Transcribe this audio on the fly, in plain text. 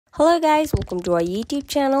Hello guys, welcome to our YouTube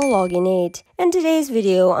channel Login Aid. In today's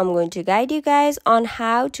video, I'm going to guide you guys on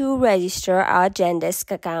how to register our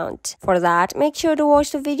Zendesk account. For that, make sure to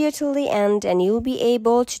watch the video till the end and you'll be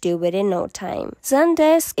able to do it in no time.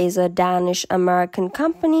 Zendesk is a Danish-American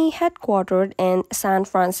company headquartered in San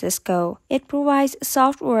Francisco. It provides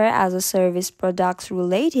software as a service products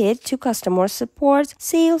related to customer support,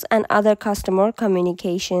 sales, and other customer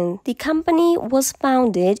communication. The company was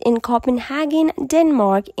founded in Copenhagen,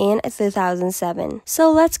 Denmark in 2007.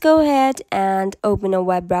 So let's go ahead and open a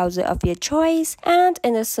web browser of your choice, and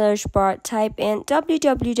in the search bar type in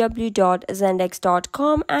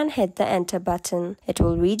www.zendesk.com and hit the enter button. It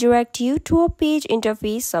will redirect you to a page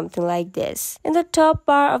interface something like this. In the top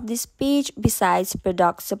bar of this page, besides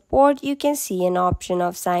product support, you can see an option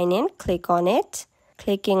of sign in. Click on it.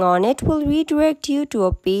 Clicking on it will redirect you to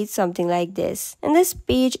a page something like this. In this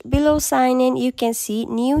page below sign in, you can see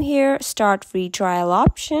new here, start free trial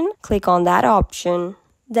option. Click on that option.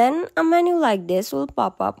 Then a menu like this will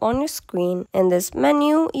pop up on your screen. In this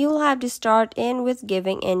menu, you'll have to start in with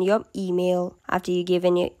giving in your email. After you give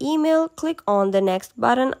in your email, click on the next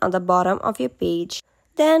button on the bottom of your page.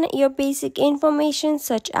 Then your basic information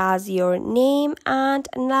such as your name and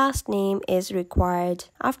last name is required.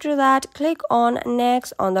 After that, click on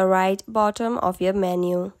next on the right bottom of your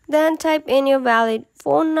menu. Then type in your valid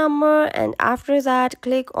phone number, and after that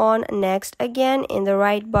click on next again in the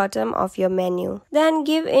right bottom of your menu. Then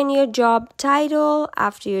give in your job title.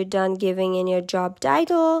 After you're done giving in your job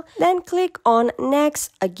title, then click on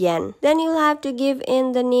next again. Then you'll have to give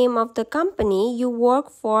in the name of the company you work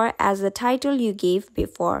for as the title you gave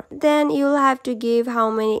before. Then you'll have to give how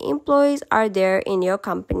many employees are there in your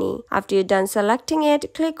company. After you're done selecting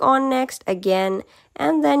it, click on next again,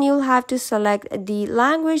 and then you'll have to select the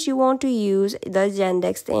language you want to use the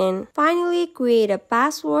Zendesk in. Finally, create a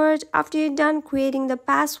password. After you're done creating the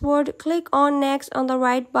password, click on next on the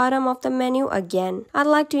right bottom of the menu again. I'd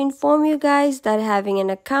like to inform you guys that having an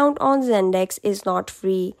account on Zendesk is not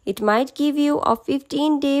free. It might give you a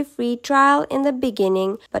 15-day free trial in the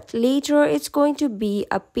beginning, but later it's going to be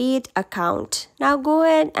a paid account. Now go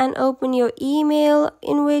ahead and open your email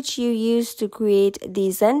in which you used to create the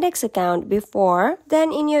Zendesk account before.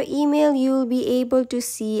 Then in your email, you will be able to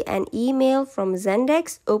see an email from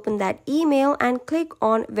Zendesk. Open that email and click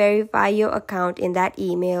on verify your account in that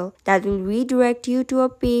email. That will redirect you to a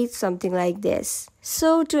page something like this.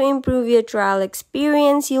 So to improve your trial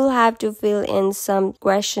experience, you'll have to fill in some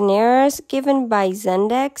questionnaires given by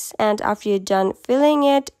Zendesk, and after you're done filling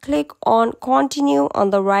it, click on continue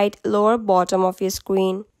on the right lower bottom of your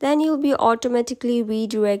screen. Then you'll be automatically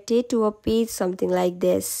redirected to a page something like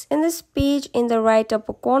this. In this page, in the right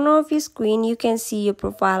upper corner of your screen, you can see your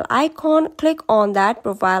profile icon. Click on that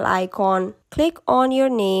profile icon. Click on your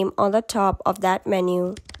name on the top of that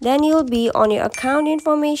menu. Then you'll be on your account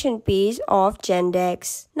information page of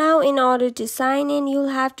Zendesk. Now in order to sign in, you'll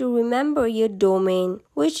have to remember your domain,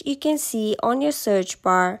 which you can see on your search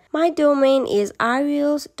bar. My domain is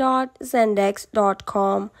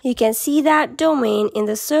ariels.zendesk.com. You can see that domain in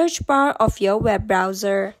the search bar of your web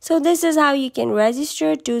browser. So this is how you can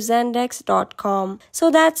register to zendesk.com. So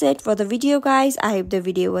that's it for the video guys. I hope the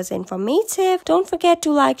video was informative. Don't forget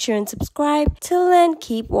to like, share and subscribe. Till then,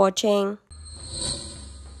 keep watching.